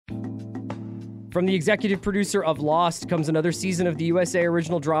From the executive producer of Lost comes another season of the USA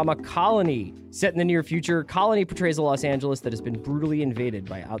original drama Colony. Set in the near future, Colony portrays a Los Angeles that has been brutally invaded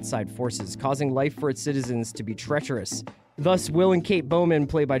by outside forces, causing life for its citizens to be treacherous. Thus, Will and Kate Bowman,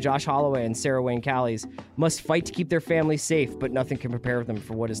 played by Josh Holloway and Sarah Wayne Callies, must fight to keep their families safe, but nothing can prepare them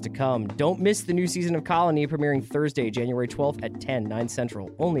for what is to come. Don't miss the new season of Colony, premiering Thursday, January 12th at 10, 9 Central,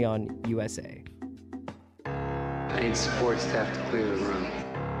 only on USA. I need support staff to clear the room.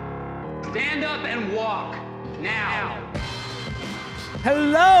 Stand up and walk, now.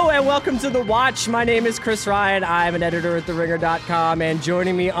 Hello and welcome to The Watch. My name is Chris Ryan. I'm an editor at TheRinger.com, and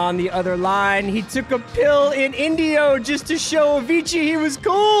joining me on the other line, he took a pill in Indio just to show Avicii he was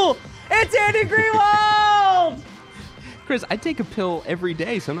cool. It's Andy Greenwald! Chris, I take a pill every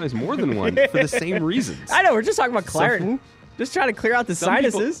day, sometimes more than one, for the same reasons. I know, we're just talking about Claritin. Just trying to clear out the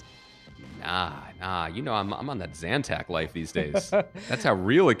sinuses. Nah, you know I'm on that Zantac life these days. That's how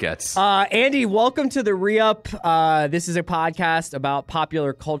real it gets. Andy, welcome to the Re-Up. This is a podcast about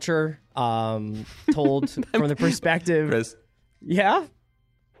popular culture, told from the perspective. Chris, yeah?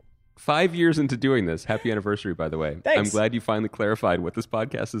 5 years into doing this, happy anniversary, by the way. Thanks. I'm glad you finally clarified what this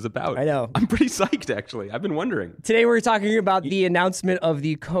podcast is about. I know. I'm pretty psyched, actually. I've been wondering. Today we're talking about the announcement of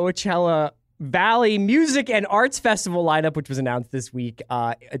the Coachella Valley Music and Arts Festival lineup, which was announced this week.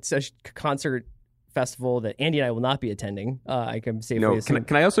 It's a concert festival that Andy and I will not be attending. I can safely assume.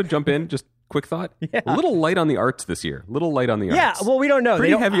 Can I also jump in? Just quick thought. Yeah. A little light on the arts this year. Yeah, well, we don't know.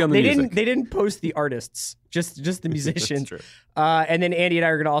 Pretty heavy on the music. They didn't post the artists, just the musicians. That's true. And then Andy and I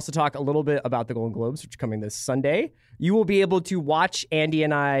are going to also talk a little bit about the Golden Globes, which are coming this Sunday. You will be able to watch Andy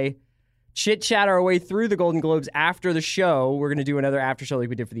and I chit-chat our way through the Golden Globes after the show. We're going to do another after show like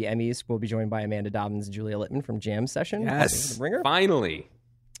we did for the Emmys. We'll be joined by Amanda Dobbins and Julia Littman from Jam Session. Yes, finally.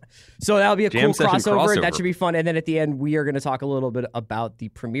 So that'll be a Jam cool Session crossover. That should be fun. And then at the end, we are going to talk a little bit about the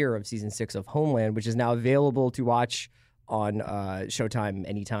premiere of season 6 of Homeland, which is now available to watch on Showtime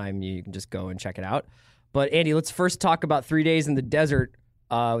anytime. You can just go and check it out. But Andy, let's first talk about 3 Days in the Desert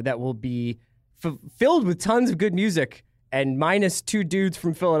that will be filled with tons of good music and minus two dudes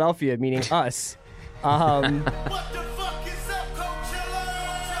from Philadelphia, meaning us. What the fuck is up,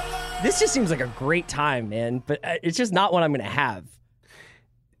 Coachella? This just seems like a great time, man. But it's just not what I'm going to have.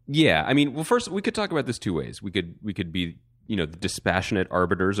 Yeah, I mean, well, first we could talk about this two ways. We could be, the dispassionate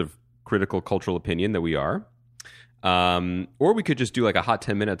arbiters of critical cultural opinion that we are, or we could just do like a hot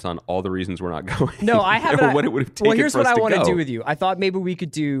 10 minutes on all the reasons we're not going. No, I haven't. Or what it would have taken. Well, here's for us what I want to do with you. I thought maybe we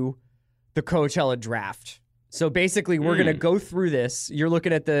could do the Coachella draft. So basically, we're going to go through this. You're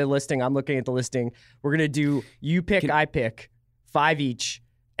looking at the listing. I'm looking at the listing. We're going to do you pick, I pick, 5 each.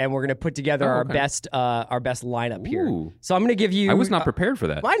 And we're gonna put together our best lineup here. So I'm gonna give you. I was not prepared for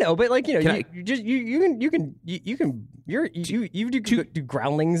that. I know, but you do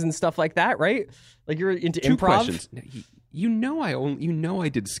groundlings and stuff like that, right? Like you're into two improv. Questions. I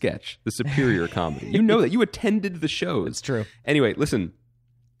did sketch, the superior comedy. You know that you attended the shows. It's true. Anyway, listen.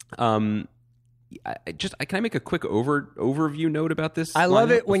 Can I make a quick overview note about this? I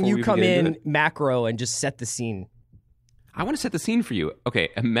love it when you come in macro and just set the scene. I want to set the scene for you. Okay,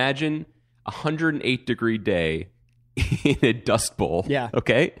 imagine a 108-degree day in a dust bowl. Yeah.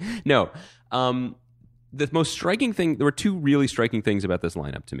 Okay? No. The most striking thing, there were two really striking things about this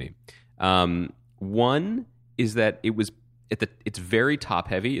lineup to me. One is that it's very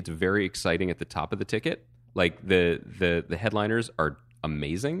top-heavy. It's very exciting at the top of the ticket. Like, the headliners are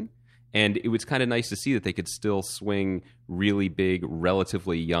amazing. And it was kind of nice to see that they could still swing really big,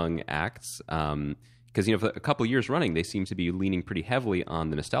 relatively young acts. Because, for a couple of years running, they seem to be leaning pretty heavily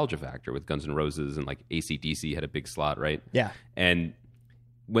on the nostalgia factor with Guns N' Roses and like AC/DC had a big slot, right? Yeah. And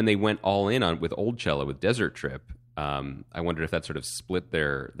when they went all in on with Old Cella with Desert Trip, I wondered if that sort of split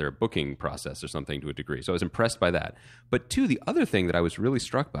their booking process or something to a degree. So I was impressed by that. But two, the other thing that I was really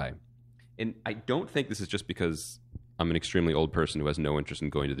struck by, and I don't think this is just because I'm an extremely old person who has no interest in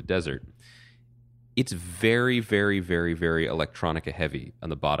going to the desert. It's very, very, very, very electronica heavy on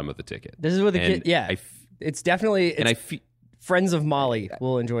the bottom of the ticket. This is what the kid. Yeah, it's definitely. Friends of Molly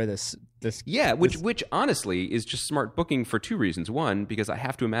will enjoy this. Yeah, which honestly is just smart booking for two reasons. One, because I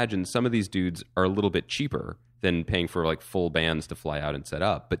have to imagine some of these dudes are a little bit cheaper than paying for like full bands to fly out and set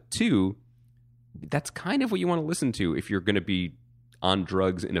up. But two, that's kind of what you want to listen to if you're going to be on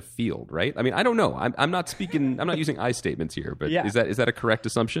drugs in a field, right? I mean, I don't know. I'm not speaking. I'm not using I statements here, but yeah. Is that a correct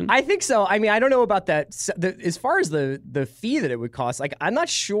assumption? I think so. I mean, I don't know about that. As far as the fee that it would cost, like I'm not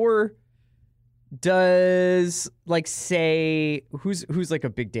sure. Does like say who's like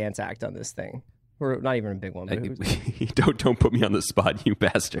a big dance act on this thing? Or not even a big one. But don't put me on the spot, you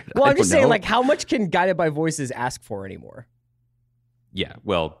bastard. Well, I'm just saying, like, how much can Guided by Voices ask for anymore? Yeah,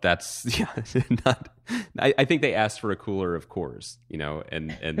 well, that's not. I think they asked for a cooler of Coors,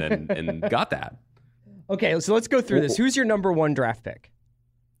 and got that. Okay, so let's go through this. Who's your number one draft pick?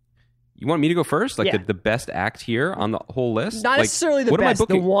 You want me to go first? Like Yeah. the best act here on the whole list? Not Like, necessarily the what am I best. The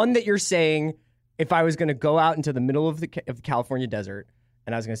booking? one that you're saying, if I was going to go out into the middle of the California desert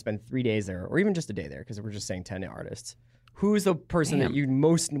and I was going to spend 3 days there, or even just a day there, because we're just saying 10 artists, who's the person that you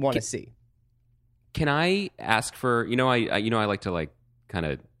most want to see? Can I ask for? I like to like kind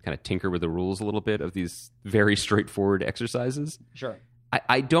of tinker with the rules a little bit of these very straightforward exercises. Sure.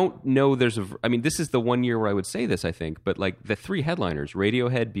 I don't know. This is the 1 year where I would say this, I think, but like the three headliners,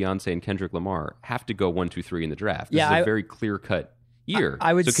 Radiohead, Beyonce, and Kendrick Lamar, have to go 1, 2, 3 in the draft. This is a very clear cut year.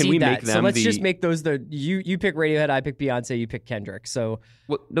 I would so can see we that. make them so let's just make those you pick Radiohead, I pick Beyonce, you pick Kendrick. So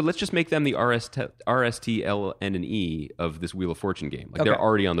no, let's just make them the RST, L, N, and E of this Wheel of Fortune game. Like Okay. they're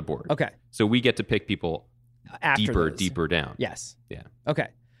already on the board. Okay. So we get to pick people After deeper down. Yes. Yeah. Okay.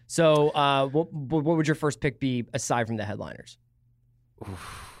 So what would your first pick be aside from the headliners?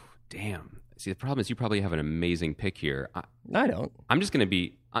 Oof, damn. See, the problem is you probably have an amazing pick here. I don't. I'm just going to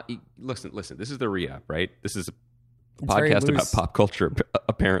be listen. This is the re-up, right? This is a It's very podcast about loose. pop culture.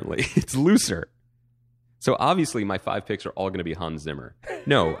 Apparently, it's looser. So obviously, my 5 picks are all going to be Hans Zimmer.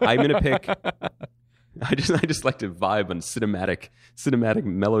 No, I'm going to pick. I just like to vibe on cinematic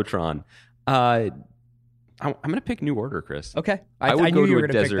mellotron. I'm going to pick New Order, Chris. Okay. I would knew go you to were a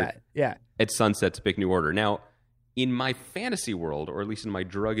gonna pick desert that. Yeah. at sunset to pick New Order. Now, in my fantasy world, or at least in my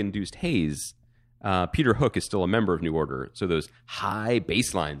drug-induced haze, Peter Hook is still a member of New Order, so those high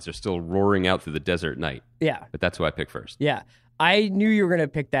bass lines are still roaring out through the desert night. Yeah. But that's who I pick first. Yeah. I knew you were going to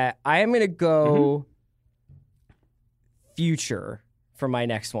pick that. I am going to go Future for my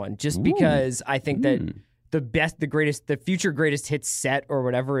next one, just because I think that the Future greatest hits set or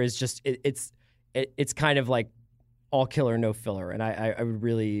whatever is just it's kind of like all killer, no filler, and I would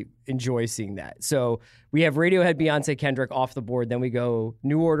really enjoy seeing that. So we have Radiohead, Beyonce, Kendrick off the board. Then we go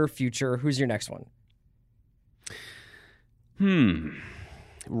New Order, Future. Who's your next one?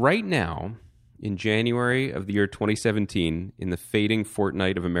 Right now, in January of the year 2017, in the fading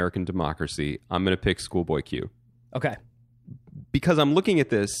fortnight of American democracy, I'm going to pick Schoolboy Q. Okay. Because I'm looking at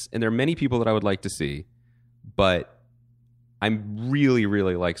this, and there are many people that I would like to see, but I really,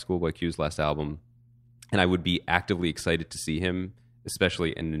 really like Schoolboy Q's last album, and I would be actively excited to see him,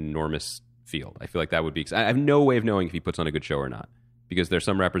 especially in an enormous field. I feel like that would be... I have no way of knowing if he puts on a good show or not, because there's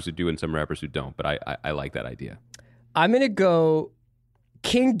some rappers who do and some rappers who don't, but I like that idea. I'm going to go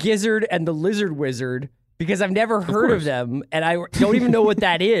King Gizzard and the Lizard Wizard, because I've never heard of them, and I don't even know what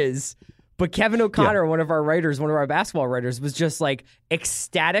that is. But Kevin O'Connor, one of our basketball writers, was just like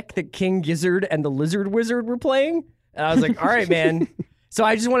ecstatic that King Gizzard and the Lizard Wizard were playing. And I was like, all right, man. So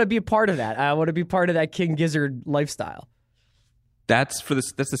I just want to be a part of that. I want to be part of that King Gizzard lifestyle. That's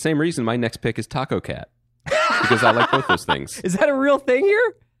the same reason my next pick is Taco Cat, because I like both those things. Is that a real thing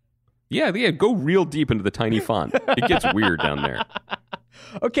here? Yeah, go real deep into the tiny font. It gets weird down there.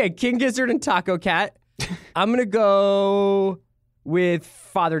 Okay, King Gizzard and Taco Cat. I'm going to go with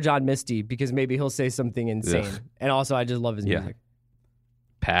Father John Misty, because maybe he'll say something insane. Ugh. And also, I just love his music.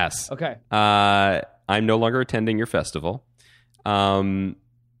 Pass. Okay. I'm no longer attending your festival. I'm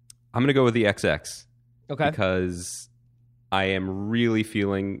going to go with the XX. Okay. Because I am really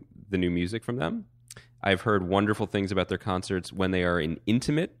feeling the new music from them. I've heard wonderful things about their concerts when they are in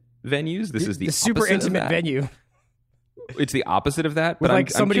intimate venues. This is the super opposite of intimate that. venue. It's the opposite of that. With but like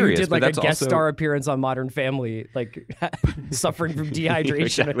I'm somebody curious, who did but like a that's guest also... star appearance on Modern Family, like suffering from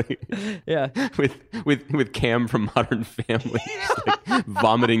dehydration. Exactly. Yeah. With Cam from Modern Family just, like,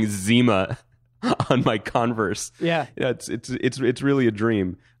 vomiting Zima on my Converse. Yeah. It's really a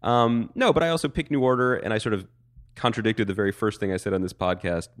dream. No, but I also picked New Order, and I sort of contradicted the very first thing I said on this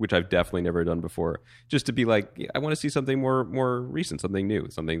podcast, which I've definitely never done before, just to be like, I want to see something more recent, something new,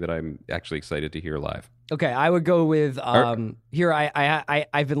 something that I'm actually excited to hear live. Okay, I would go with here.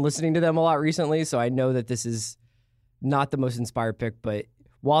 I've been listening to them a lot recently, so I know that this is not the most inspired pick, but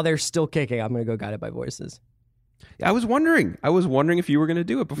while they're still kicking, I'm going to go Guided by Voices. I was wondering if you were going to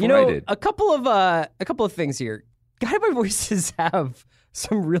do it before I did. A couple of things here. Guided by Voices have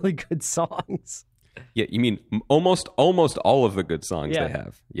some really good songs. Yeah, you mean almost all of the good songs Yeah. they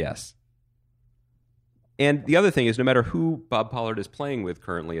have. Yes. And the other thing is, no matter who Bob Pollard is playing with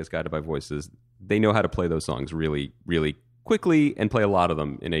currently as Guided by Voices, they know how to play those songs really, really quickly and play a lot of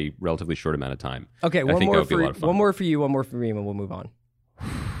them in a relatively short amount of time. Okay, I one think more that would be a for lot of fun. one more for you, one more for me, and we'll move on.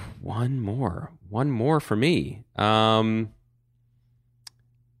 One more for me.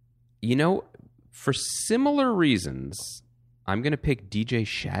 For similar reasons, I'm going to pick DJ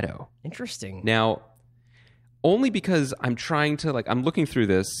Shadow. Interesting. Now, only because I'm trying to I'm looking through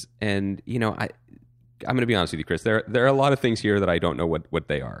this, and I'm going to be honest with you, Chris. There are a lot of things here that I don't know what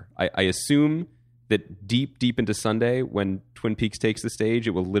they are. I assume that deep into Sunday, when Twin Peaks takes the stage,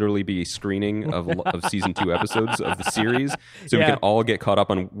 it will literally be a screening of season 2 episodes of the series, so we can all get caught up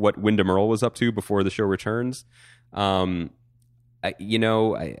on what Wyndham Earle was up to before the show returns. There's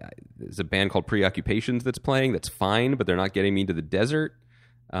a band called Preoccupations that's playing. That's fine, but they're not getting me to the desert.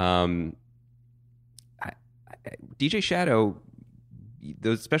 DJ Shadow,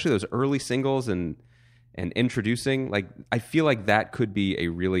 especially those early singles and introducing, I feel like that could be a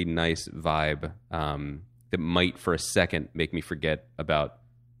really nice vibe that might for a second make me forget about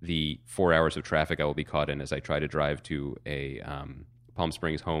the 4 hours of traffic I will be caught in as I try to drive to a Palm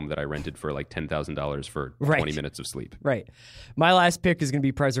Springs home that I rented for $10,000 for 20 minutes of sleep. Right. My last pick is going to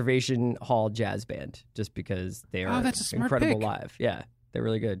be Preservation Hall Jazz Band, just because they are incredible pick. Live. Yeah, they're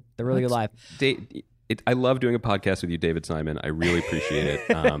really good. They're really good live. I love doing a podcast with you, David Simon. I really appreciate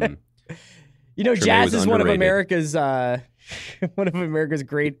it. Jazz is one of America's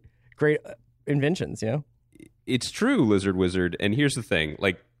great inventions. It's true, Lizard Wizard. And here's the thing: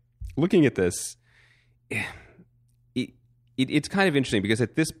 looking at this, it's kind of interesting because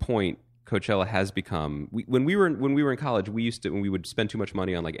at this point, Coachella has become. When we were in college, when we would spend too much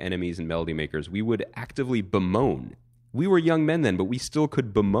money on Enemies and Melody Makers, we would actively bemoan. We were young men then, but we still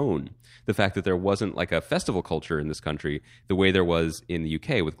could bemoan the fact that there wasn't a festival culture in this country the way there was in the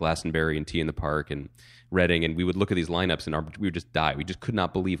UK with Glastonbury and Tea in the Park and Reading. And we would look at these lineups and we would just die. We just could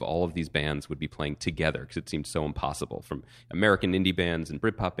not believe all of these bands would be playing together because it seemed so impossible, from American indie bands and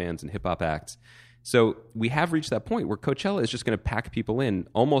Britpop bands and hip-hop acts. So we have reached that point where Coachella is just going to pack people in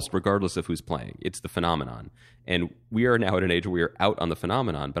almost regardless of who's playing. It's the phenomenon. And we are now at an age where we are out on the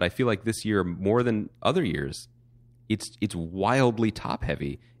phenomenon. But I feel like this year, more than other years, it's wildly top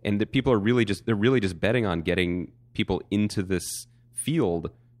heavy, and that people are really just betting on getting people into this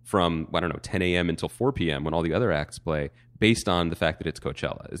field from 10 a.m. until 4 p.m. when all the other acts play, based on the fact that it's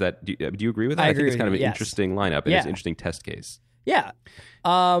Coachella. Do you agree with that? I think it's kind of an yes. interesting lineup. It's an interesting test case. Yeah.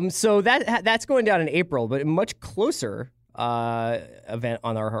 So that's going down in April, but a much closer event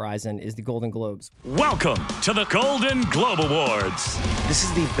on our horizon is the Golden Globes. Welcome to the Golden Globe Awards. This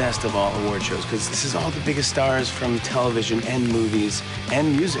is the best of all award shows because this is all the biggest stars from television and movies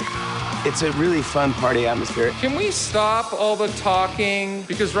and music. It's a really fun party atmosphere. Can we stop all the talking?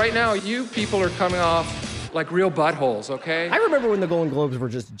 Because right now, you people are coming off like real buttholes, okay? I remember when the Golden Globes were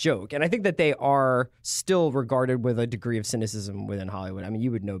just a joke, and I think that they are still regarded with a degree of cynicism within Hollywood. I mean,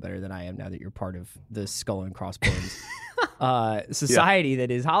 you would know better than I am now that you're part of the skull and crossbones society that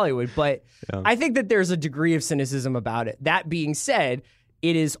is Hollywood. But I think that there's a degree of cynicism about it. That being said,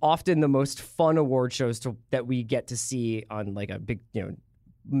 it is often the most fun award shows that we get to see on a big,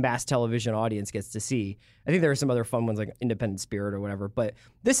 mass television audience gets to see. I think there are some other fun ones like Independent Spirit or whatever, but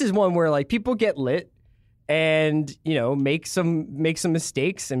this is one where people get lit and make some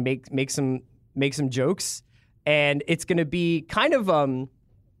mistakes and make some jokes, and it's going to be kind of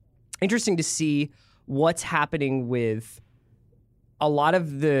interesting to see what's happening with a lot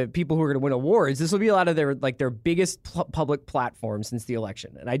of the people who are going to win awards. This will be a lot of their biggest public platform since the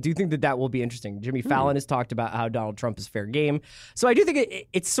election, and I do think that will be interesting. Jimmy Fallon has talked about how Donald Trump is fair game, so I do think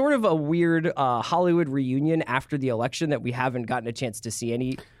it's sort of a weird Hollywood reunion after the election that we haven't gotten a chance to see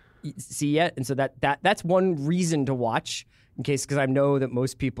yet, and so that's one reason to watch because I know that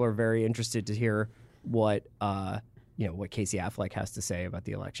most people are very interested to hear what Casey Affleck has to say about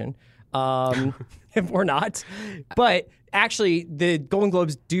the election. Or not, but actually the Golden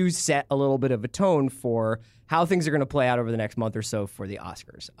Globes do set a little bit of a tone for how things are going to play out over the next month or so for the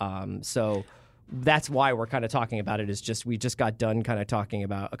Oscars. So that's why we're kind of talking about it. We just got done kind of talking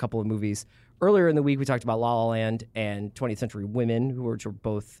about a couple of movies earlier in the week. We talked about La La Land and 20th Century Women, which are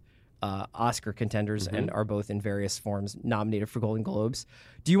both Oscar contenders and are both in various forms nominated for Golden Globes.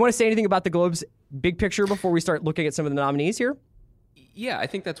 Do you want to say anything about the Globes big picture before we start looking at some of the nominees here? Yeah, I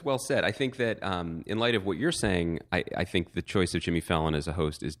think that's well said. I think that in light of what you're saying, I think the choice of Jimmy Fallon as a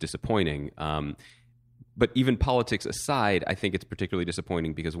host is disappointing. But even politics aside, I think it's particularly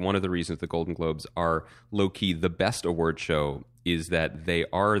disappointing because one of the reasons the Golden Globes are low-key the best award show is that they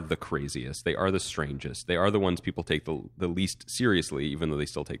are the craziest. They are the strangest. They are the ones people take the least seriously, even though they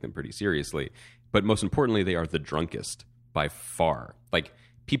still take them pretty seriously. But most importantly, they are the drunkest by far.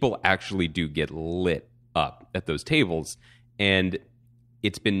 People actually do get lit up at those tables. And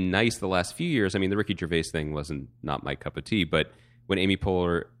it's been nice the last few years. I mean, the Ricky Gervais thing wasn't not my cup of tea, but when Amy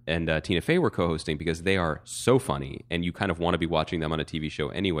Poehler and Tina Fey were co-hosting, because they are so funny, and you kind of want to be watching them on a TV show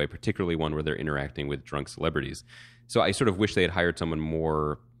anyway, particularly one where they're interacting with drunk celebrities. So I sort of wish they had hired someone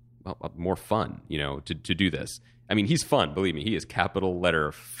more more fun, to do this. I mean, he's fun. Believe me, he is capital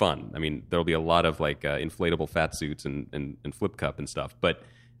letter fun. I mean, there'll be a lot of like inflatable fat suits and flip cup and stuff, but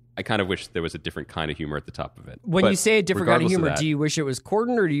I kind of wish there was a different kind of humor at the top of it. When you say a different kind of humor, that, do you wish it was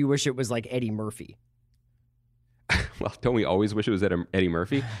Corden or do you wish it was like Eddie Murphy? Well, don't we always wish it was Eddie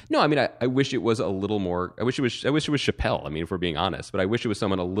Murphy? No, I mean, I wish it was a little more. I wish it was Chappelle. I mean, if we're being honest, but I wish it was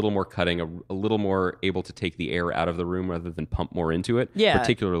someone a little more cutting, a little more able to take the air out of the room rather than pump more into it. Yeah.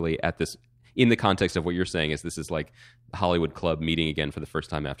 Particularly at this, in the context of what you're saying, is this is like the Hollywood Club meeting again for the first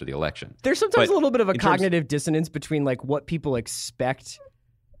time after the election. There's sometimes a little bit of a cognitive dissonance between like what people expect.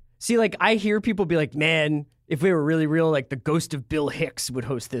 See, like I hear people be like, "Man, if we were really real, like the ghost of Bill Hicks would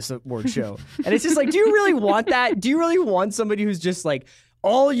host this award show." And it's just like, do you really want that? Do you really want somebody who's just like,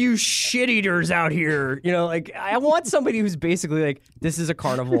 all you shit eaters out here? Like I want somebody who's basically like, this is a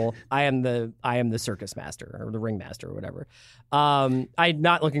carnival. I am the circus master or the ringmaster or whatever. I'm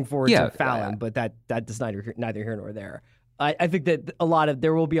not looking forward to Fallon, but that's neither here nor there. I think that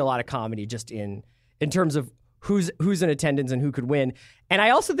there will be a lot of comedy just in terms of who's in attendance and who could win. And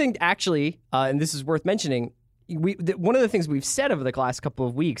I also think actually, and this is worth mentioning, one of the things we've said over the last couple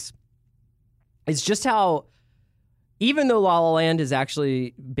of weeks is just how, even though La La Land has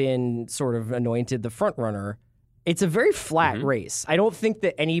actually been sort of anointed the front runner, it's a very flat race. I don't think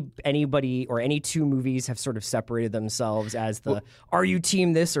that anybody or any two movies have sort of separated themselves as are you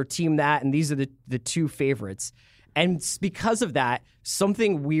team this or team that, and these are the two favorites. And because of that,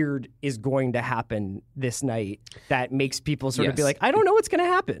 something weird is going to happen this night that makes people sort of be like, I don't know what's going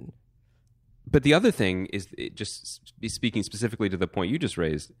to happen. But the other thing is, just speaking specifically to the point you just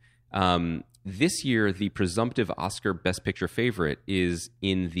raised, this year the presumptive Oscar Best Picture favorite is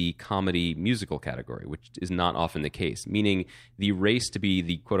in the comedy musical category, which is not often the case, meaning the race to be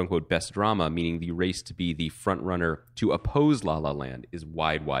the quote-unquote best drama, meaning the race to be the front runner to oppose La La Land, is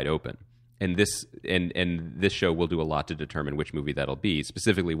wide open. And this show will do a lot to determine which movie that'll be,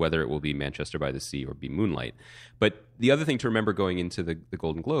 specifically whether it will be Manchester by the Sea or be Moonlight. But the other thing to remember going into the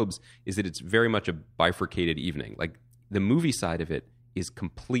Golden Globes is that it's very much a bifurcated evening. Like the movie side of it is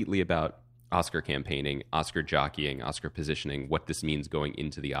completely about Oscar campaigning, Oscar jockeying, Oscar positioning, what this means going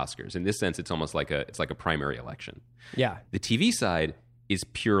into the Oscars. In this sense, it's almost like a primary election. Yeah. The TV side is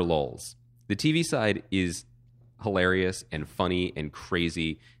pure lulz. The TV side is hilarious and funny and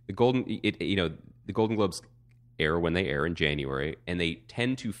crazy. The Golden Globes air when they air in January, and they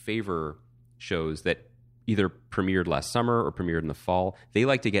tend to favor shows that either premiered last summer or premiered in the fall. They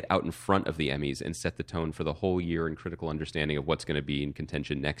like to get out in front of the Emmys and set the tone for the whole year and critical understanding of what's going to be in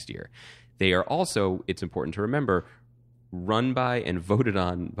contention next year. They are also, it's important to remember, run by and voted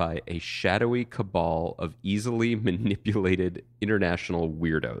on by a shadowy cabal of easily manipulated international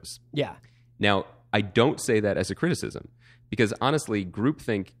weirdos. Yeah. Now, I don't say that as a criticism, because honestly,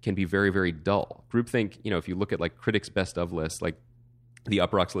 groupthink can be very, very dull. Groupthink, if you look at like critics' best of lists, like the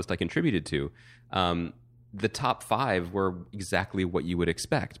Uproxx list I contributed to, the top 5 were exactly what you would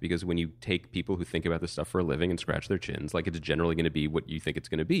expect, because when you take people who think about this stuff for a living and scratch their chins, like it's generally going to be what you think it's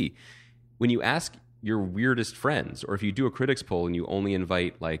going to be. When you ask your weirdest friends, or if you do a critics poll and you only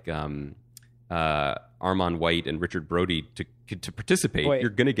invite like Armand White and Richard Brody to participate, you're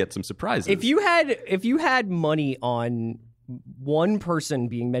going to get some surprises. If you had money on one person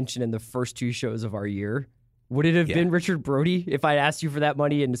being mentioned in the first 2 shows of our year, would it have been Richard Brody if I'd asked you for that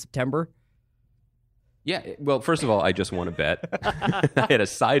money in September? Yeah. Well, first of all, I just won a bet. I had a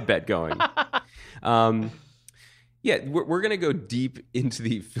side bet going. We're going to go deep into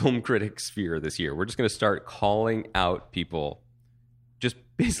the film critic sphere this year. We're just going to start calling out people, just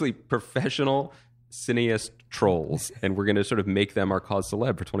basically professional cineast trolls, and we're going to sort of make them our cause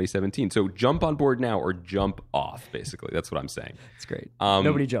celeb for 2017. So jump on board now or jump off, basically. That's what I'm saying. It's great.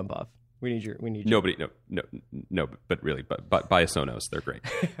 Nobody jump off. We need your. Nobody. No. But really, but buy a Sonos. They're great.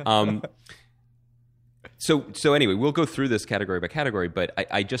 So anyway, we'll go through this category by category, but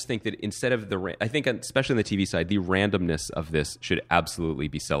I just think that instead of I think especially on the TV side, the randomness of this should absolutely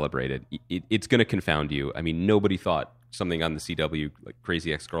be celebrated. It's going to confound you. I mean, nobody thought something on the CW, like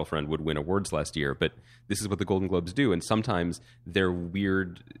Crazy Ex-Girlfriend, would win awards last year, but this is what the Golden Globes do, and sometimes their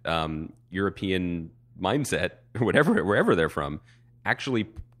weird European mindset, or wherever they're from, actually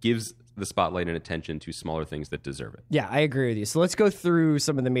gives the spotlight and attention to smaller things that deserve it. Yeah, I agree with you. So let's go through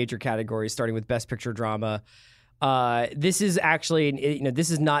some of the major categories, starting with Best Picture Drama. This is actually,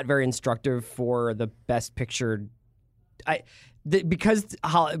 this is not very instructive for the Best Picture. Because the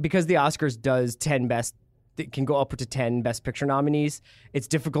Oscars does 10 best, it can go up to 10 Best Picture nominees. It's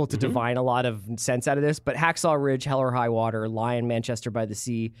difficult to divine a lot of sense out of this, but Hacksaw Ridge, Hell or High Water, Lion, Manchester by the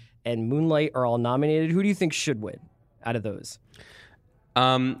Sea, and Moonlight are all nominated. Who do you think should win out of those?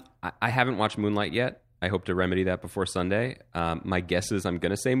 I haven't watched Moonlight yet. I hope to remedy that before Sunday. My guess is I'm going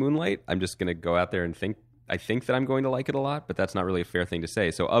to say Moonlight. I'm just going to go out there and think. I think that I'm going to like it a lot, but that's not really a fair thing to say.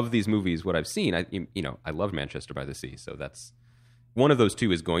 So of these movies, what I've seen, I love Manchester by the Sea. So that's one of those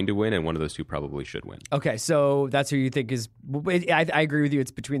two is going to win, and one of those two probably should win. Okay, so that's who you think is. I agree with you.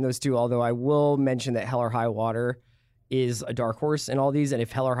 It's between those two. Although I will mention that Hell or High Water is a dark horse in all these, and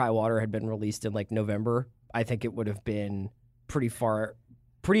if Hell or High Water had been released in like November, I think it would have been pretty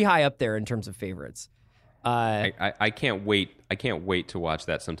high up there in terms of favorites. I can't wait. I can't wait to watch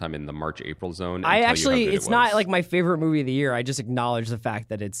that sometime in the March-April zone. It's not like my favorite movie of the year. I just acknowledge the fact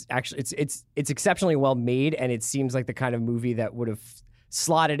that it's actually it's exceptionally well made, and it seems like the kind of movie that would have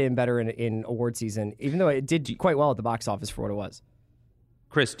slotted in better in award season, even though it did quite well at the box office for what it was.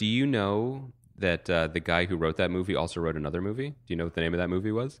 Chris, do you know that the guy who wrote that movie also wrote another movie? Do you know what the name of that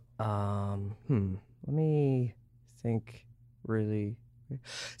movie was? Let me think. Really,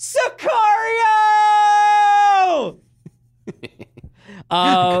 Sicario.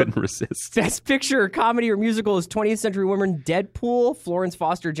 Couldn't resist. Best Picture, Comedy or Musical is 20th Century Women, Deadpool, Florence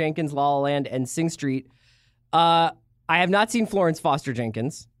Foster Jenkins, La La Land, and Sing Street. I have not seen Florence Foster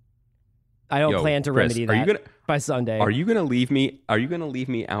Jenkins. I don't plan to remedy that by Sunday. Are you gonna leave me? Are you gonna leave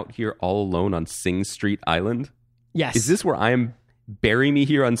me out here all alone on Sing Street Island? Yes. Is this where I am? Bury me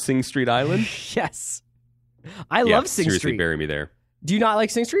here on Sing Street Island? Yes. I love Sing seriously, Street. bury me there. Do you not like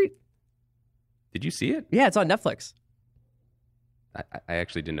Sing Street? Did you see it? Yeah, it's on Netflix. I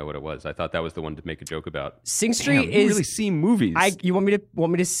actually didn't know what it was. I thought that was the one to make a joke about. Sing Street You really see movies. You want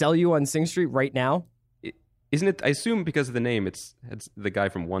me to sell you on Sing Street right now? Isn't it? I assume because of the name, it's the guy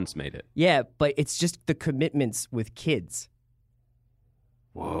from Once made it. Yeah, but it's just the commitments with kids.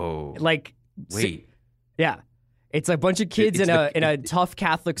 Whoa! Wait. Yeah. It's a bunch of kids in a tough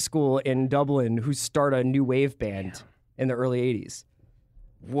Catholic school in Dublin who start a new wave band in the early 80s.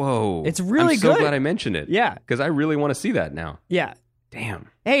 Whoa. It's really good. I'm so glad I mentioned it. Yeah. Because I really want to see that now. Yeah. Damn.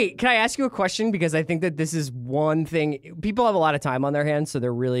 Hey, can I ask you a question? Because I think that this is one thing. People have a lot of time on their hands, so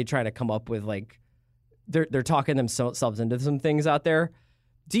they're really trying to come up with, they're talking themselves into some things out there.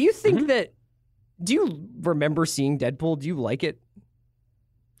 Do you think do you remember seeing Deadpool? Do you like it?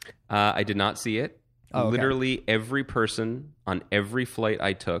 I did not see it. Oh, okay. Literally every person on every flight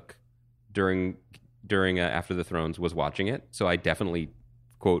I took during After the Thrones was watching it. So I definitely,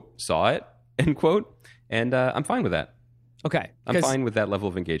 quote, saw it, end quote. And I'm fine with that. Okay. I'm fine with that level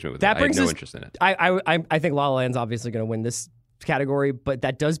of engagement with it. I have no interest in it. I think La La Land's obviously going to win this category, but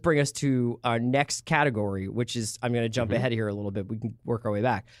that does bring us to our next category, which is, I'm going to jump ahead here a little bit. We can work our way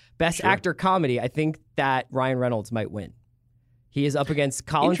back. Best Actor Comedy. I think that Ryan Reynolds might win. He is up against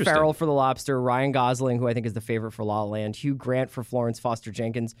Colin Farrell for The Lobster, Ryan Gosling, who I think is the favorite for La La Land, Hugh Grant for Florence Foster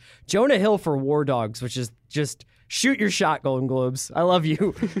Jenkins, Jonah Hill for War Dogs, which is just shoot your shot, Golden Globes. I love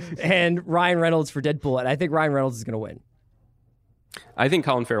you. And Ryan Reynolds for Deadpool. And I think Ryan Reynolds is going to win. I think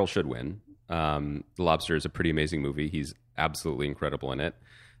Colin Farrell should win. The Lobster is a pretty amazing movie. He's absolutely incredible in it.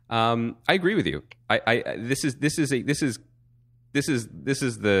 I agree with you. This is the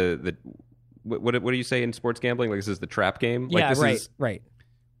what do you say in sports gambling? Like, this is the trap game. Yeah, right.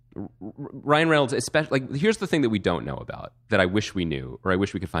 Ryan Reynolds, especially. Here's the thing that we don't know about that I wish we knew, or I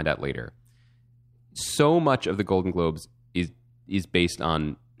wish we could find out later. So much of the Golden Globes is based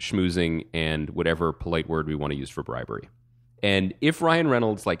on schmoozing and whatever polite word we want to use for bribery. And if Ryan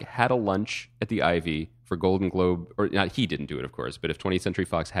Reynolds had a lunch at the Ivy for Golden Globe, or not, he didn't do it, of course, but if 20th Century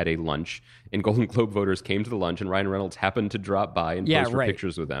Fox had a lunch and Golden Globe voters came to the lunch and Ryan Reynolds happened to drop by and pose for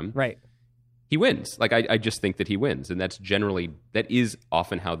pictures with them, he wins. I just think that he wins, and that is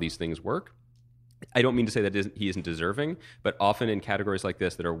often how these things work. I don't mean to say that he isn't deserving, but often in categories like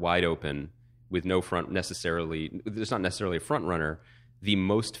this that are wide open with no front necessarily, there's not necessarily a front runner. The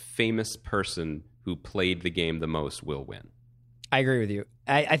most famous person who played the game the most will win. I agree with you.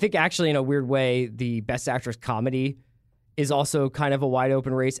 I think actually, in a weird way, the Best Actress Comedy is also kind of a wide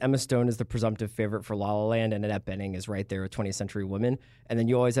open race. Emma Stone is the presumptive favorite for La La Land, and Annette Bening is right there with 20th Century Women. And then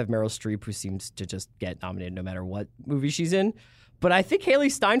you always have Meryl Streep, who seems to just get nominated no matter what movie she's in. But I think Haley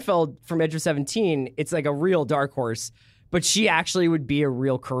Steinfeld from Edge of 17, it's like a real dark horse. But she actually would be a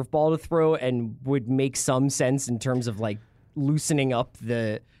real curveball to throw and would make some sense in terms of loosening up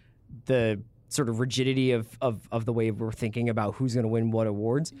the sort of rigidity of the way we're thinking about who's going to win what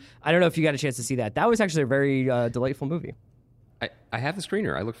awards. I don't know if you got a chance to see that. That was actually a very delightful movie. I have the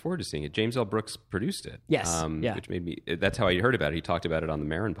screener. I look forward to seeing it. James L. Brooks produced it. Yes. Which made me. That's how I heard about it. He talked about it on the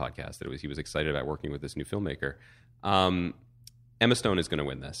Maron podcast. He was excited about working with this new filmmaker. Emma Stone is going to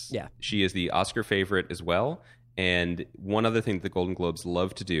win this. Yeah. She is the Oscar favorite as well. And one other thing that the Golden Globes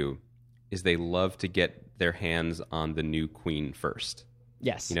love to do is they love to get their hands on the new queen first.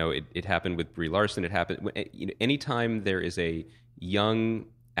 Yes. You know, it happened with Brie Larson. It happened anytime there is a young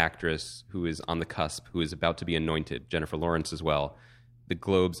actress who is on the cusp, who is about to be anointed, Jennifer Lawrence as well, the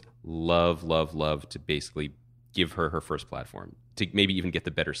Globes love to basically give her first platform, to maybe even get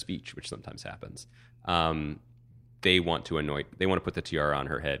the better speech, which sometimes happens. They want to put the tiara on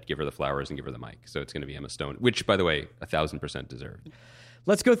her head, give her the flowers, and give her the mic. So it's going to be Emma Stone, which, by the way, 1,000% deserved.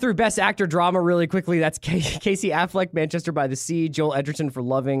 Let's go through Best Actor Drama really quickly. That's Casey Affleck, Manchester by the Sea, Joel Edgerton for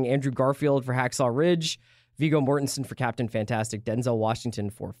Loving, Andrew Garfield for Hacksaw Ridge, Viggo Mortensen for Captain Fantastic, Denzel Washington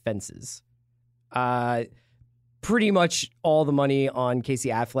for Fences. Pretty much all the money on Casey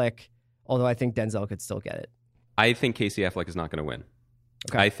Affleck, although I think Denzel could still get it. I think Casey Affleck is not going to win.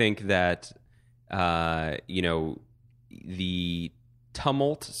 Okay. I think that, the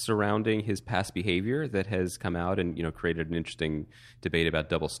tumult surrounding his past behavior that has come out and, created an interesting debate about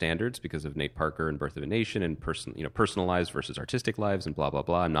double standards because of Nate Parker and Birth of a Nation and personal lives versus artistic lives and blah, blah,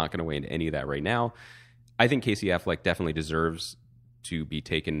 blah. I'm not going to weigh into any of that right now. I think Casey Affleck definitely deserves to be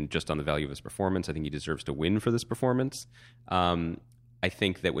taken just on the value of his performance. I think he deserves to win for this performance. I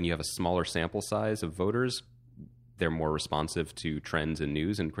think that when you have a smaller sample size of voters, they're more responsive to trends and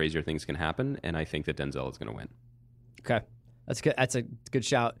news, and crazier things can happen. And I think that Denzel is going to win. Okay. That's good. That's a good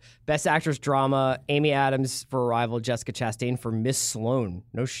shout. Best Actress Drama, Amy Adams for Arrival, Jessica Chastain for Miss Sloane.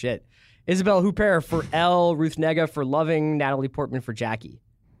 No shit. Isabelle Huppert for Elle, Ruth Negga for Loving, Natalie Portman for Jackie.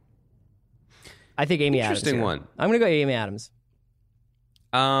 I think Amy Adams. Interesting one. I'm going to go Amy Adams.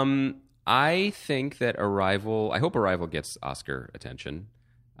 I think that I hope Arrival gets Oscar attention.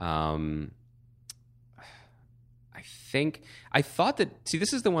 I thought that,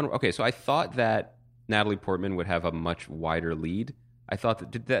 this is the one, okay, so I thought that Natalie Portman would have a much wider lead. I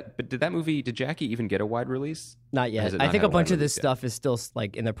thought did Jackie even get a wide release? Not yet. I think a bunch of this stuff is still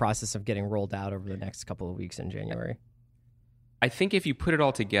like in the process of getting rolled out over the next couple of weeks in January. I think if you put it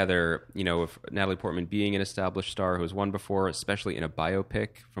all together, if Natalie Portman being an established star who has won before, especially in a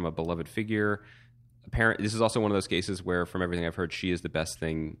biopic from a beloved figure, this is also one of those cases where, from everything I've heard, she is the best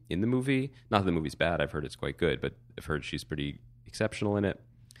thing in the movie. Not that the movie's bad. I've heard it's quite good, but I've heard she's pretty exceptional in it.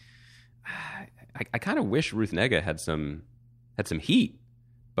 I kind of wish Ruth Negga had some heat,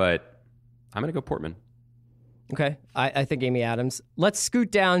 but I'm going to go Portman. Okay. I think Amy Adams. Let's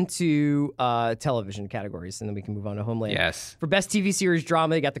scoot down to television categories, and then we can move on to Homeland. Yes. For Best TV Series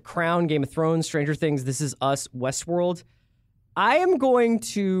Drama, they got The Crown, Game of Thrones, Stranger Things, This Is Us, Westworld. I'm going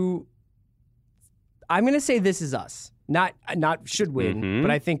to say This Is Us. Not should win, but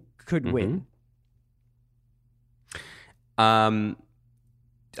I think could win.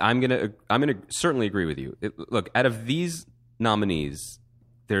 I'm gonna certainly agree with you. Look, out of these nominees,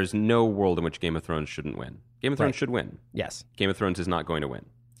 there's no world in which Game of Thrones shouldn't win. Game of Thrones should win. Yes. Game of Thrones is not going to win.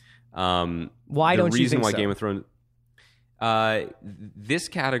 Why don't you think so? The reason why Game of Thrones... this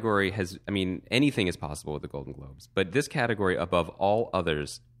category has... anything is possible with the Golden Globes, but this category, above all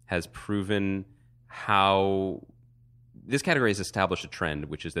others, has proven how... This category has established a trend,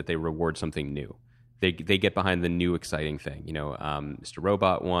 which is that they reward something new. They get behind the new exciting thing. Mr.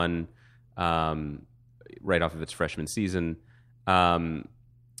 Robot won right off of its freshman season. The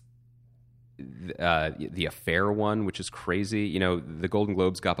Affair won, which is crazy. The Golden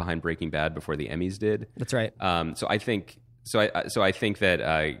Globes got behind Breaking Bad before the Emmys did. That's right. So I think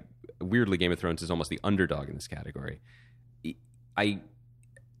that weirdly, Game of Thrones is almost the underdog in this category.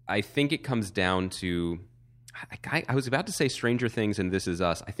 I think it comes down to. I was about to say Stranger Things and This Is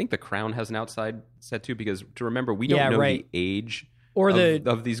Us. I think The Crown has an outside set too, because to remember, we don't know the age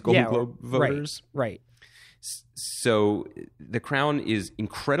of these Golden Globe voters. Right. So The Crown is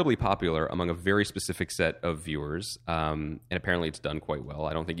incredibly popular among a very specific set of viewers, and apparently it's done quite well.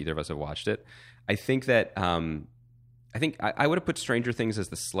 I don't think either of us have watched it. I think that I would have put Stranger Things as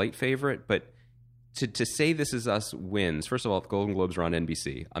the slight favorite, but to say This Is Us wins, first of all, the Golden Globes are on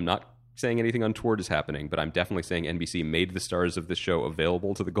NBC. I'm not saying anything untoward is happening, but I'm definitely saying NBC made the stars of this show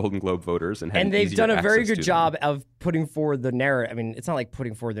available to the Golden Globe voters, and they've done a very good job of putting forward the narrative. It's not like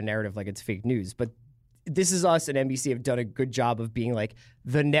putting forward the narrative like it's fake news, but This Is Us and NBC have done a good job of being like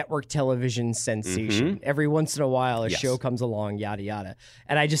the network television sensation. Every once in a while, a show comes along, yada yada,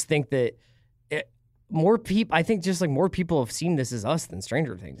 and I just think that more people. I think just like more people have seen This Is Us than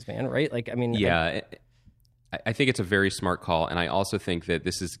Stranger Things, man. Right? I think it's a very smart call, and I also think that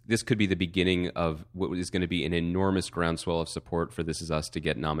this could be the beginning of what is going to be an enormous groundswell of support for This Is Us to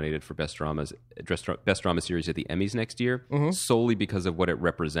get nominated for Best Drama Series at the Emmys next year, solely because of what it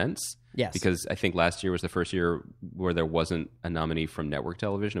represents. Yes. Because I think last year was the first year where there wasn't a nominee from network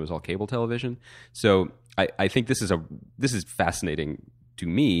television; it was all cable television. So I think this is fascinating to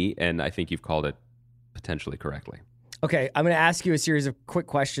me, and I think you've called it potentially correctly. Okay, I'm going to ask you a series of quick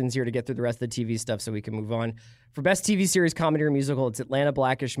questions here to get through the rest of the TV stuff so we can move on. For best TV series, comedy, or musical, it's Atlanta,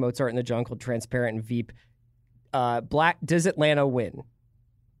 Blackish, Mozart in the Jungle, Transparent, and Veep. Does Atlanta win?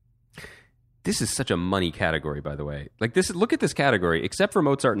 This is such a money category, by the way. Like this, look at this category. Except for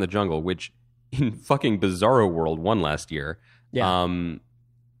Mozart in the Jungle, which in fucking Bizarro World won last year. Yeah.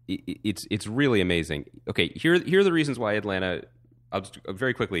 It's really amazing. Okay, here are the reasons why Atlanta. I'll just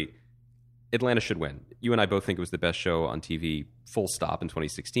very quickly. Atlanta should win. You and I both think it was the best show on TV, full stop, in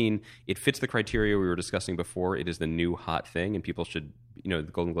 2016. It fits the criteria we were discussing before. It is the new hot thing, and people should, the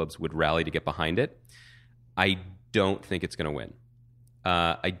Golden Globes would rally to get behind it. I don't think it's going to win.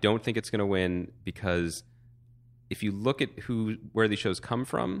 I don't think it's going to win because if you look at where these shows come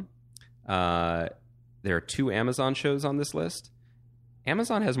from, there are 2 Amazon shows on this list.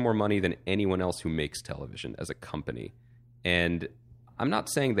 Amazon has more money than anyone else who makes television as a company. And I'm not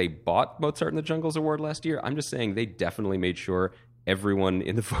saying they bought Mozart in the Jungle's award last year. I'm just saying they definitely made sure everyone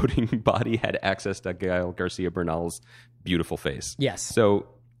in the voting body had access to Gael Garcia Bernal's beautiful face. Yes. So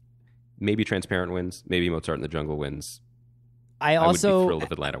maybe Transparent wins. Maybe Mozart in the Jungle wins. I would be thrilled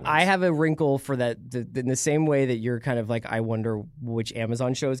if Atlanta wins. I have a wrinkle for that. In the same way that you're kind of like, I wonder which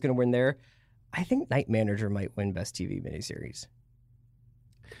Amazon show is going to win there. I think Night Manager might win Best TV Miniseries.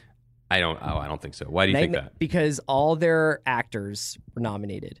 I don't think so. Why do you think that? Because all their actors were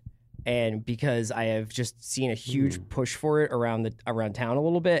nominated, and because I have just seen a huge push for it around town a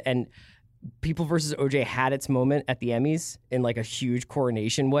little bit. And People vs. OJ had its moment at the Emmys in like a huge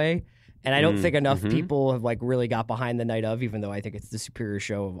coronation way, and I don't think enough people have like really got behind The Night Of, even though I think it's the superior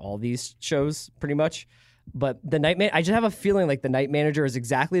show of all these shows, pretty much. But I just have a feeling like The Night Manager is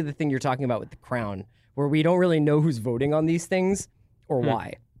exactly the thing you're talking about with The Crown, where we don't really know who's voting on these things or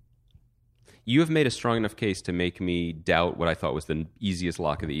why. You have made a strong enough case to make me doubt what I thought was the easiest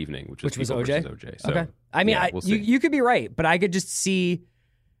lock of the evening, which was OJ. OJ. So, okay. I mean, we'll see. You could be right, but I could just see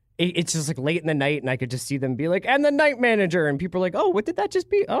it's just like late in the night, and I could just see them be like, and The Night Manager, and people are like, oh, what did that just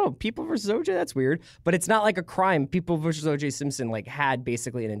be? Oh, People versus OJ, that's weird. But it's not like a crime. People versus OJ Simpson like had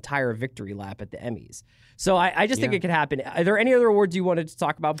basically an entire victory lap at the Emmys. So I just think it could happen. Are there any other awards you wanted to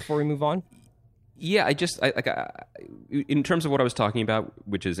talk about before we move on? Yeah, in terms of what I was talking about,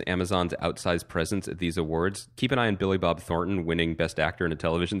 which is Amazon's outsized presence at these awards, keep an eye on Billy Bob Thornton winning Best Actor in a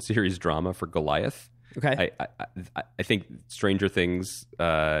Television Series Drama for Goliath. Okay. I think stranger things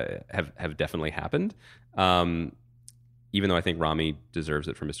have definitely happened, even though I think Rami deserves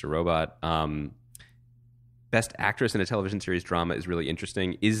it for Mr. Robot. Best Actress in a Television Series Drama is really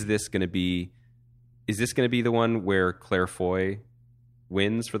interesting. Is this going to be the one where Claire Foy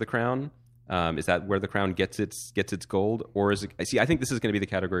wins for The Crown? Is that where The Crown gets its gold, or is it? See, I think this is going to be the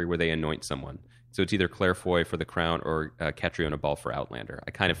category where they anoint someone. So it's either Claire Foy for The Crown or Catriona Ball for Outlander.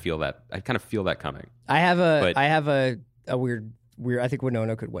 I kind of feel that coming. I have a weird. I think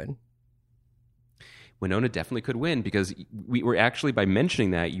Winona could win. Winona definitely could win because we were actually, by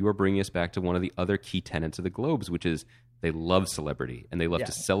mentioning that, you are bringing us back to one of the other key tenets of the Globes, which is they love celebrity and they love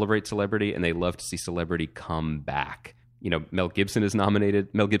to celebrate celebrity and they love to see celebrity come back. Mel Gibson is nominated.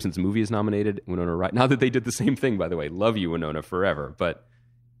 Mel Gibson's movie is nominated. Winona Ryder. Not that they did the same thing, by the way. Love you, Winona, forever. But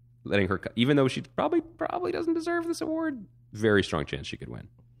letting her, even though she probably doesn't deserve this award, very strong chance she could win.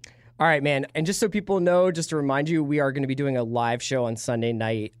 All right, man. And just so people know, just to remind you, we are going to be doing a live show on Sunday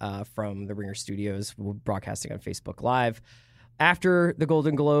night from the Ringer Studios. We'll be broadcasting on Facebook Live. After the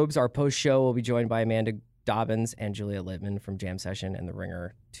Golden Globes, our post show will be joined by Amanda Dobbins and Julia Littman from Jam Session and The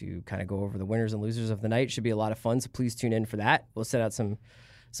Ringer to kind of go over the winners and losers of the night. Should be a lot of fun, so please tune in for that. We'll set out some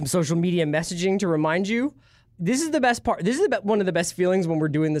social media messaging to remind you. This is the best part. This is one of the best feelings when we're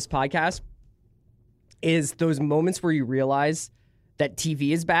doing this podcast is those moments where you realize that TV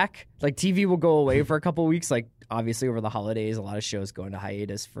is back. Like TV will go away for a couple of weeks, like obviously over the holidays, a lot of shows go into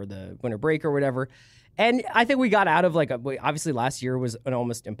hiatus for the winter break or whatever. And I think we got out of obviously last year was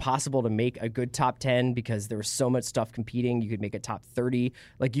almost impossible to make a good top 10 because there was so much stuff competing. You could make a top 30.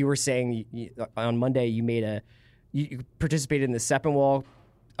 Like you were saying on Monday, you participated in the Seppenwall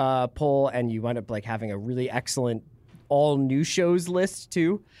poll and you wound up having a really excellent all new shows list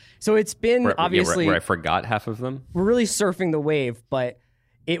too. So it's been obviously where I forgot half of them. We're really surfing the wave, but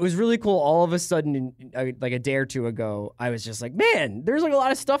it was really cool. All of a sudden, like a day or two ago, I was just like, man, there's a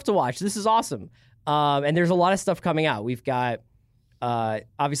lot of stuff to watch. This is awesome. And there's a lot of stuff coming out. We've got,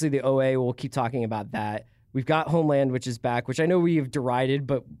 obviously, the OA. We'll keep talking about that. We've got Homeland, which is back, which I know we've derided,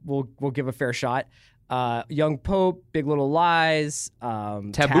 but we'll give a fair shot. Young Pope, Big Little Lies,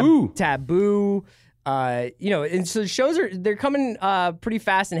 Taboo. Taboo. And so the shows they're coming pretty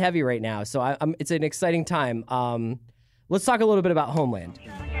fast and heavy right now. So it's an exciting time. Let's talk a little bit about Homeland.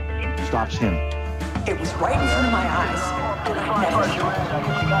 Stops him. It was right in front of my eyes, and I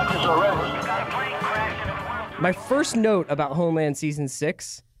never... My first note about Homeland Season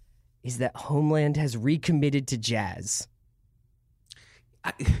 6 is that Homeland has recommitted to jazz.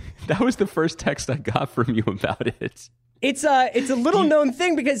 That was the first text I got from you about it. It's a little known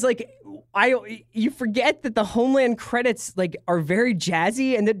thing because you forget that the Homeland credits are very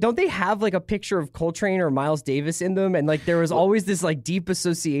jazzy, and don't they have a picture of Coltrane or Miles Davis in them? And there was always this deep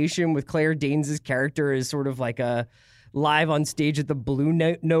association with Claire Danes' character as sort of a live on stage at the Blue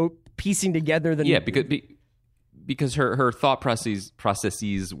Note piecing together the because her thought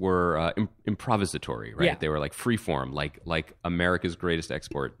processes were improvisatory, right? Yeah. They were freeform, like America's greatest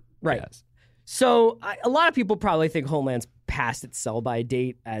export. Right. Jazz. So a lot of people probably think Homeland's past its sell-by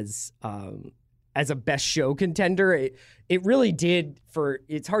date as a best show contender. It really did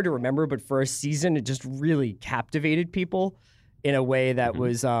it's hard to remember, but for a season, it just really captivated people in a way that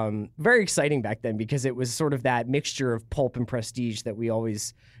was very exciting back then because it was sort of that mixture of pulp and prestige that we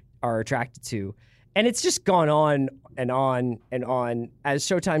always are attracted to. And it's just gone on and on and on, as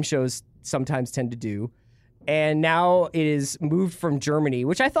Showtime shows sometimes tend to do. And now it is moved from Germany,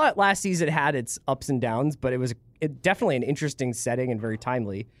 which I thought last season had its ups and downs, but it was definitely an interesting setting and very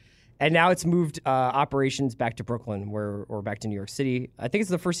timely. And now it's moved operations back to Brooklyn or back to New York City. I think it's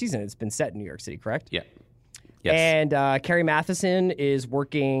the first season it's been set in New York City, correct? Yeah. Yes. And Carrie Matheson is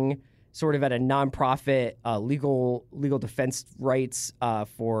working sort of at a nonprofit legal defense rights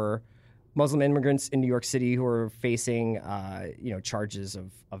for Muslim immigrants in New York City who are facing, charges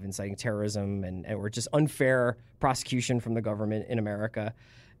of inciting terrorism and or just unfair prosecution from the government in America.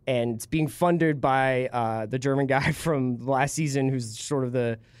 And it's being funded by the German guy from last season who's sort of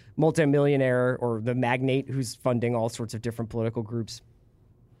the multimillionaire or the magnate who's funding all sorts of different political groups.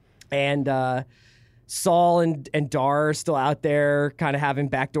 And Saul and Dar are still out there kind of having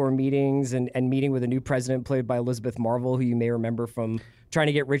backdoor meetings and meeting with a new president played by Elizabeth Marvel, who you may remember from trying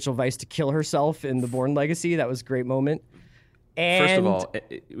to get Rachel Weisz to kill herself in The Bourne Legacy. That was a great moment. And first of all,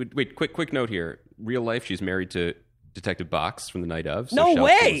 wait, quick note here. Real life, she's married to Detective Box from The Night Of. So no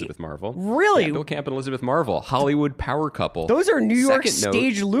way! Elizabeth Marvel. Really? Yeah, Bill Camp and Elizabeth Marvel. Hollywood power couple. Those are New York Second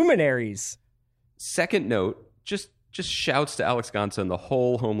stage note, luminaries. Second note, just shouts to Alex Gonsa and the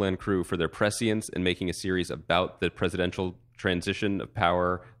whole Homeland crew for their prescience in making a series about the presidential transition of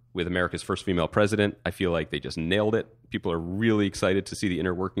power with America's first female president. I feel like they just nailed it. People are really excited to see the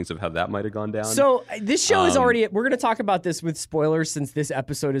inner workings of how that might have gone down. So this show is already, we're going to talk about this with spoilers since this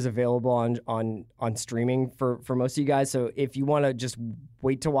episode is available on streaming for most of you guys. So if you want to just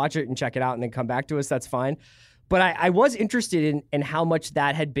wait to watch it and check it out and then come back to us, that's fine. But I was interested in how much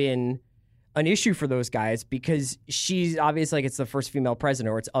that had been an issue for those guys because she's obviously it's the first female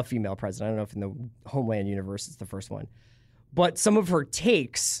president or it's a female president. I don't know if in the Homeland universe it's the first one. But some of her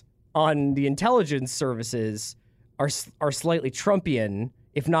takes on the intelligence services are slightly Trumpian,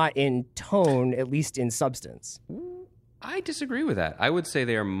 if not in tone, at least in substance. I disagree with that. I would say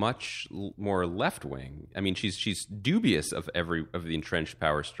they are much more left-wing. I mean, she's dubious of the entrenched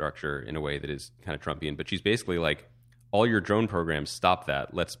power structure in a way that is kind of Trumpian, but she's basically like, all your drone programs, stop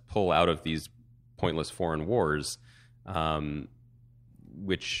that. Let's pull out of these pointless foreign wars,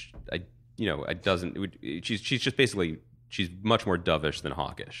 which she's just basically, she's much more dovish than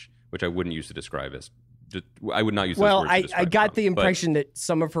hawkish, which I wouldn't use to describe as. I would not use. Well, those words to describe I got Trump, the impression that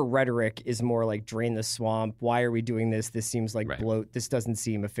some of her rhetoric is more like drain the swamp. Why are we doing this? This seems like bloat. This doesn't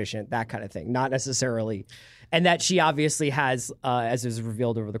seem efficient. That kind of thing. Not necessarily, and that she obviously has, as is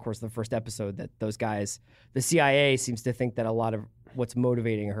revealed over the course of the first episode, that those guys, the CIA, seems to think that a lot of what's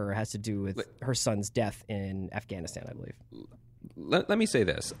motivating her has to do with her son's death in Afghanistan, I believe. Let me say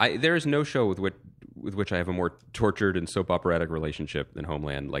this: there is no show with which I have a more tortured and soap operatic relationship than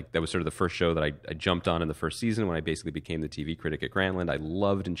Homeland. Like that was sort of the first show that I jumped on in the first season when I basically became the TV critic at Grantland. I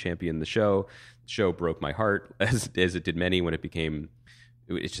loved and championed the show. The show broke my heart as it did many when it became.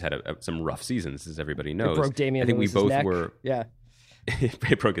 It just had some rough seasons, as everybody knows. It broke Damian I think Lewis's we both neck. were. Yeah,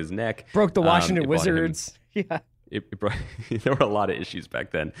 it broke his neck. Broke the Washington Wizards. Yeah. It brought, there were a lot of issues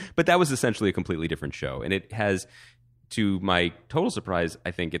back then, but that was essentially a completely different show, and it has, to my total surprise,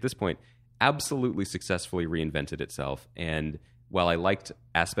 I think at this point, absolutely successfully reinvented itself. And while I liked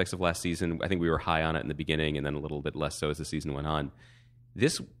aspects of last season, I think we were high on it in the beginning, and then a little bit less so as the season went on.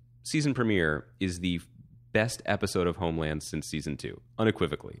 This season premiere is the best episode of Homeland since season 2,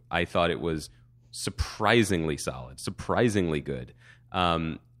 unequivocally. I thought it was surprisingly solid, surprisingly good.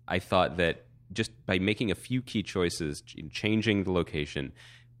 I thought that just by making a few key choices, changing the location,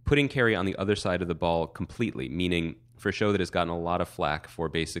 putting Carrie on the other side of the ball completely, meaning for a show that has gotten a lot of flack for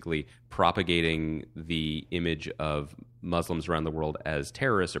basically propagating the image of Muslims around the world as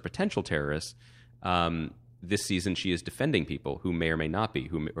terrorists or potential terrorists, This season, she is defending people who may or may not be,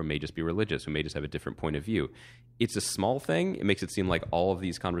 or may just be religious, who may just have a different point of view. It's a small thing. It makes it seem like all of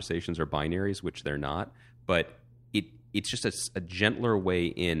these conversations are binaries, which they're not. But it's just a gentler way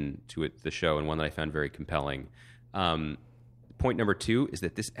into the show, and one that I found very compelling. Point number 2 is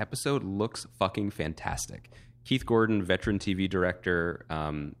that this episode looks fucking fantastic. Keith Gordon, veteran TV director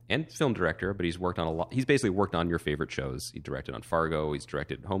and film director, but he's worked on a lot. He's basically worked on your favorite shows. He directed on Fargo. He's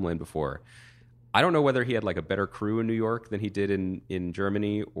directed Homeland before. I don't know whether he had like a better crew in New York than he did in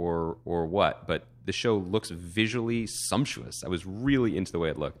Germany or what, but the show looks visually sumptuous. I was really into the way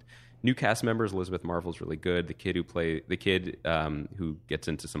it looked. New cast members, Elizabeth Marvel's really good. The kid who gets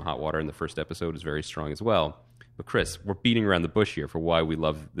into some hot water in the first episode is very strong as well. But Chris, we're beating around the bush here for why we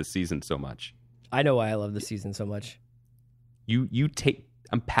love this season so much. I know why I love the season so much.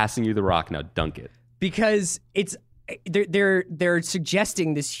 I'm passing you the rock now. Dunk it. Because it's they're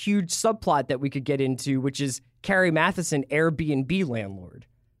suggesting this huge subplot that we could get into, which is Carrie Mathison, Airbnb landlord.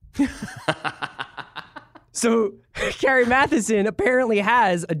 So Carrie Mathison apparently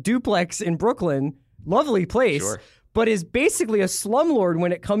has a duplex in Brooklyn, lovely place, sure, but is basically a slumlord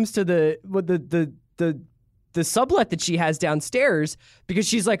when it comes to the sublet that she has downstairs, because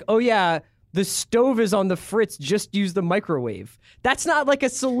she's like, oh yeah, the stove is on the fritz, just use the microwave. That's not like a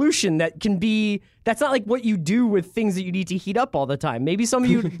solution that's not like what you do with things that you need to heat up all the time. Maybe some of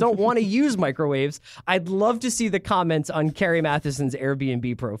you don't want to use microwaves. I'd love to see the comments on Carrie Mathison's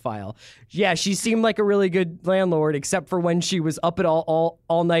Airbnb profile. Yeah, she seemed like a really good landlord, except for when she was up at all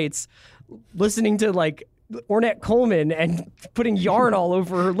nights listening to like Ornette Coleman and putting yarn all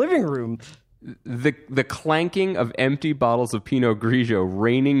over her living room. The clanking of empty bottles of Pinot Grigio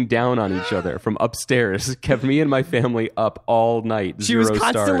raining down on each other from upstairs kept me and my family up all night. She was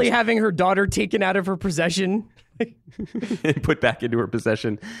constantly having her daughter taken out of her possession and put back into her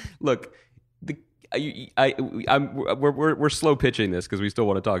possession. Look, we're slow pitching this because we still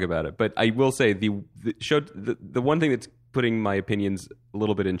want to talk about it. But I will say the one thing that's putting my opinions a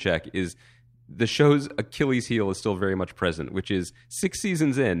little bit in check is the show's Achilles heel is still very much present, which is 6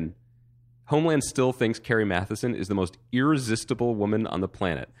 seasons in, Homeland still thinks Carrie Mathison is the most irresistible woman on the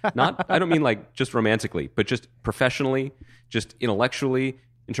planet. I don't mean like just romantically, but just professionally, just intellectually,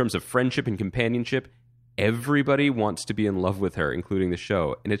 in terms of friendship and companionship. Everybody wants to be in love with her, including the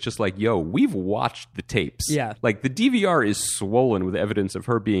show. And it's just like, yo, we've watched the tapes. Yeah. Like the DVR is swollen with evidence of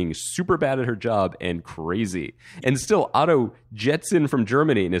her being super bad at her job and crazy. And still Otto jets in from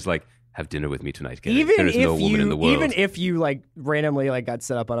Germany and is like, have dinner with me tonight, Carrie. There's no woman in the world. Even if you like randomly like got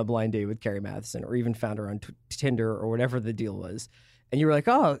set up on a blind date with Carrie Mathison, or even found her on Tinder or whatever the deal was, and you were like,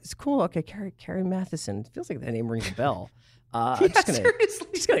 oh, it's cool. Okay, Carrie Mathison. Feels like that name rings a bell. I'm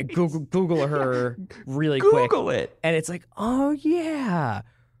just gonna Google her really quick. Google it. And it's like, oh yeah,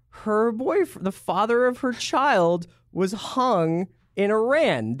 her boyfriend, the father of her child, was hung in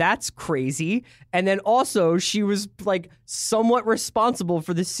Iran. That's crazy. And then also she was like somewhat responsible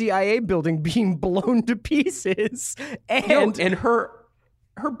for the CIA building being blown to pieces. And her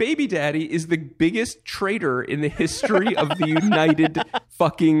baby daddy is the biggest traitor in the history of the United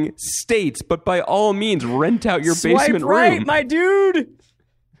fucking States. But by all means, rent out your basement right, room. My dude.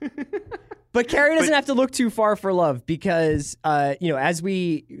 But Carrie doesn't have to look too far for love, because as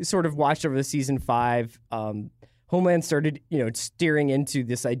we sort of watched over the season 5, Homeland started, steering into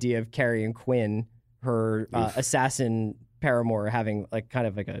this idea of Carrie and Quinn, her assassin paramour, having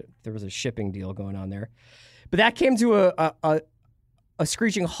there was a shipping deal going on there. But that came to a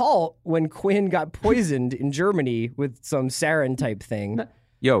screeching halt when Quinn got poisoned in Germany with some sarin type thing.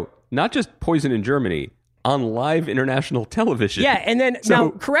 Yo, not just poison in Germany, on live international television. Yeah, and then, now,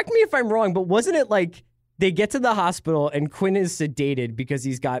 correct me if I'm wrong, but wasn't it like they get to the hospital and Quinn is sedated because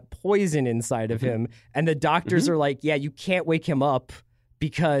he's got poison inside of him, and the doctors are like, yeah, you can't wake him up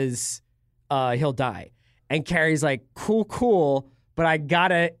because he'll die. And Carrie's like, cool, but I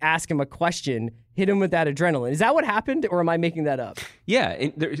gotta ask him a question. Hit him with that adrenaline. Is that what happened, or am I making that up? Yeah,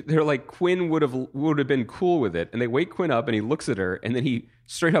 and they're like, Quinn would have been cool with it, and they wake Quinn up and he looks at her, and then he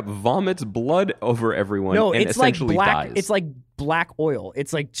straight up vomits blood over everyone. No, and it's essentially like black. dies. It's like black oil.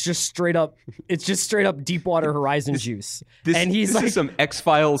 It's like just straight up. It's just straight up Deepwater Horizon juice. And he's this is some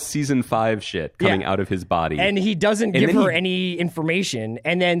X-Files season 5 shit coming out of his body, and he doesn't give her any information.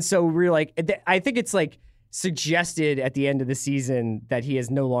 And then so we're like, I think it's like suggested at the end of the season that he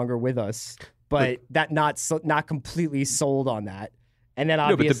is no longer with us. But that not completely sold on that. And then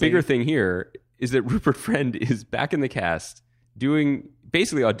obviously... No, but the bigger thing here is that Rupert Friend is back in the cast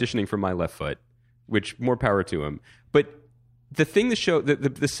basically auditioning for My Left Foot, which more power to him. But the thing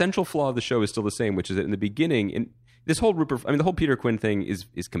the central flaw of the show is still the same, which is that in the beginning, and this whole the whole Peter Quinn thing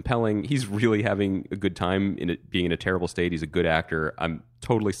is compelling. He's really having a good time being in a terrible state. He's a good actor. I'm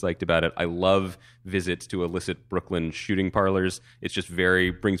totally psyched about it. I love visits to illicit Brooklyn shooting parlors. It's just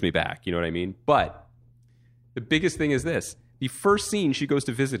brings me back. You know what I mean? But the biggest thing is this. The first scene, she goes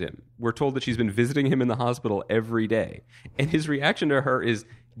to visit him. We're told that she's been visiting him in the hospital every day. And his reaction to her is,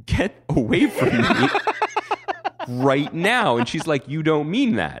 get away from me right now. And she's like, you don't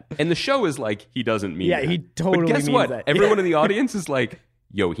mean that. And the show is like, he doesn't mean that. Yeah, he totally But guess means what? that. Everyone in the audience is like,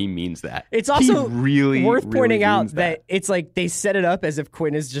 yo, he means that. It's also worth pointing out means that it's like they set it up as if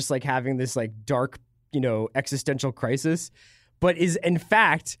Quinn is just like having this like dark, existential crisis, but is in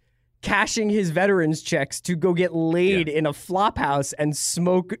fact cashing his veterans checks to go get laid in a flop house and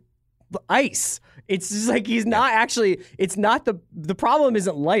smoke ice. It's just like he's not actually, it's not the problem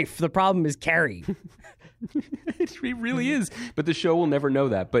isn't life. The problem is Carrie. It really is. But the show will never know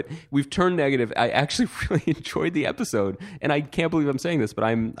that. But we've turned negative. I actually really enjoyed the episode. And I can't believe I'm saying this, but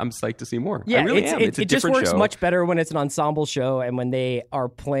I'm psyched to see more. Yeah, I really am. It's a it just different works show. much better when it's an ensemble show and when they are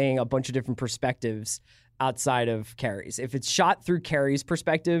playing a bunch of different perspectives outside of Carrie's. If it's shot through Carrie's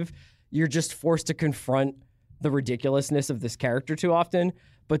perspective, you're just forced to confront the ridiculousness of this character too often.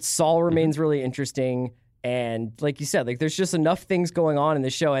 But Saul remains really interesting. And like you said, like there's just enough things going on in the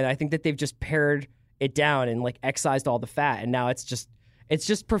show. And I think that they've just pared it down and like excised all the fat. And now it's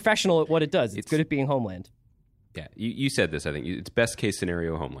just professional at what it does. It's good at being Homeland. Yeah, you said this, I think. It's best case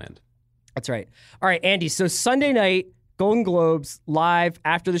scenario Homeland. That's right. All right, Andy. So Sunday night, Golden Globes, live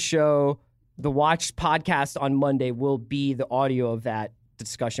after the show. The Watch podcast on Monday will be the audio of that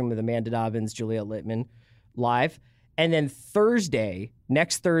discussion with Amanda Dobbins, Juliette Littman, live. And then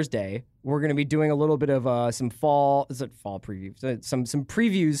next Thursday, we're going to be doing a little bit of some fall previews, some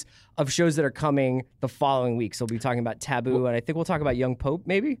previews of shows that are coming the following week. So we'll be talking about Taboo, and I think we'll talk about Young Pope,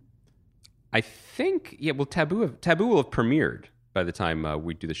 maybe? I think, Taboo will have premiered by the time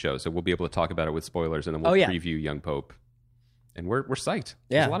we do the show. So we'll be able to talk about it with spoilers, and then we'll preview Young Pope. And we're psyched.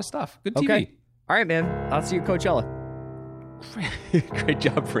 Yeah. There's a lot of stuff. Good TV. Okay. All right, man. I'll see you at Coachella. Great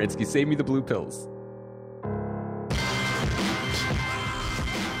job, Fransky. Save me the blue pills.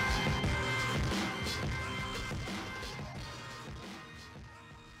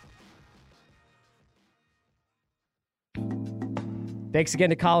 Thanks again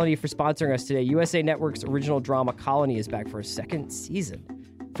to Colony for sponsoring us today. USA Network's original drama Colony is back for a second season.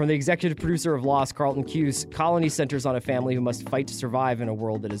 From the executive producer of Lost, Carlton Cuse, Colony centers on a family who must fight to survive in a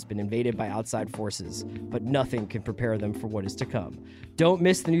world that has been invaded by outside forces, but nothing can prepare them for what is to come. Don't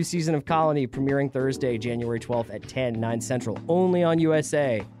miss the new season of Colony, premiering Thursday, January 12th at 9 Central, only on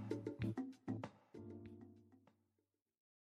USA.